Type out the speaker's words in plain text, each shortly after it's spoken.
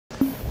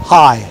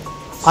Hi,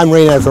 I'm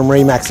Reno from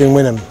Remax in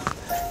Wynnum,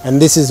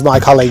 and this is my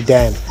colleague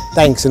Dan.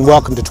 Thanks and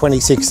welcome to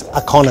 26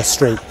 Akonna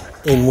Street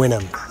in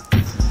Wynnum.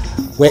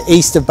 We're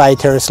east of Bay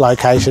Tce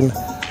location.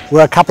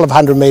 We're a couple of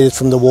 100 metres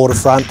from the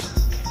waterfront,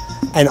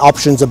 and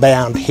options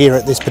abound here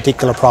at this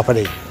particular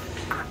property.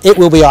 It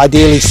will be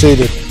ideally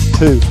suited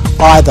to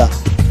either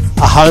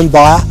a home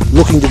buyer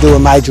looking to do a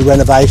major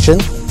renovation,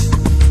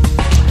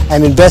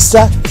 an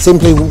investor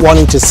simply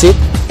wanting to sit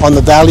on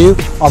the value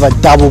of a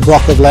double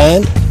block of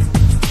land,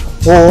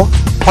 or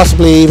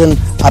possibly even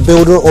a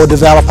builder or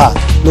developer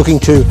looking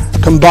to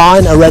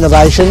combine a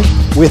renovation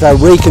with a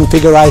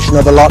reconfiguration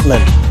of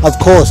allotment. Of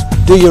course,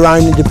 do your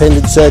own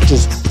independent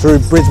searches through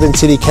Brisbane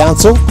City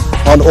Council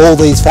on all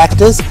these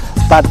factors,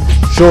 but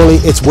surely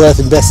it's worth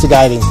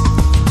investigating.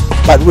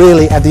 But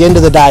really, at the end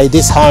of the day,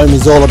 this home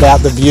is all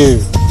about the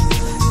view.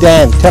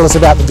 Dan, tell us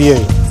about the view.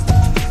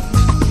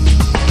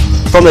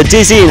 From the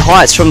dizzying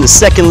heights from the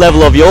second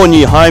level of your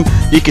new home,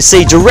 you can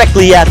see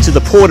directly out to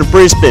the Port of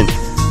Brisbane,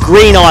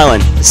 Green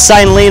Island,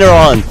 St Helena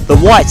Island, the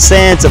white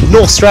sands of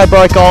North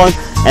Stradbroke Island,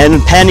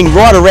 and panning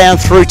right around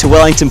through to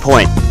Wellington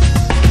Point.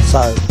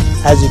 So,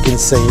 as you can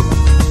see,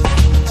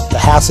 the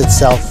house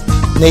itself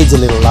needs a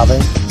little loving.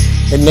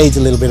 It needs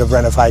a little bit of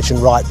renovation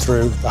right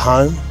through the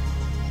home.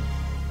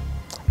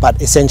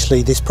 But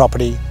essentially this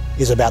property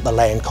is about the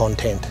land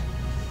content.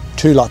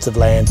 2 lots of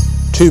land,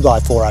 2 by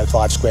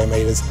 405 square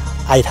metres,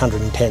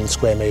 810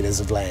 square metres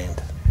of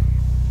land.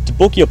 To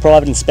book your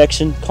private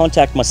inspection,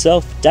 contact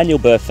myself, Daniel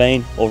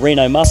Burfein, or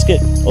Reno Muscat,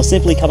 or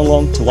simply come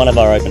along to one of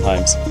our open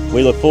homes.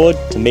 We look forward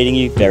to meeting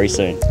you very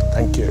soon.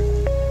 Thank you.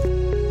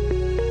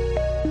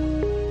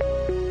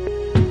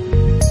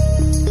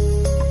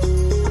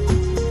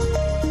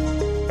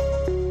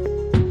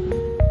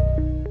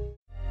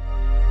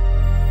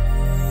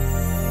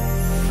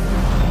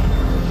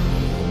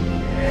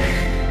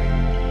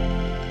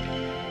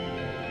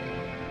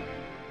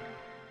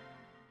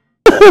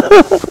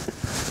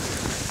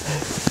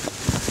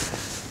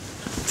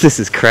 This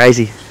is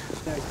crazy.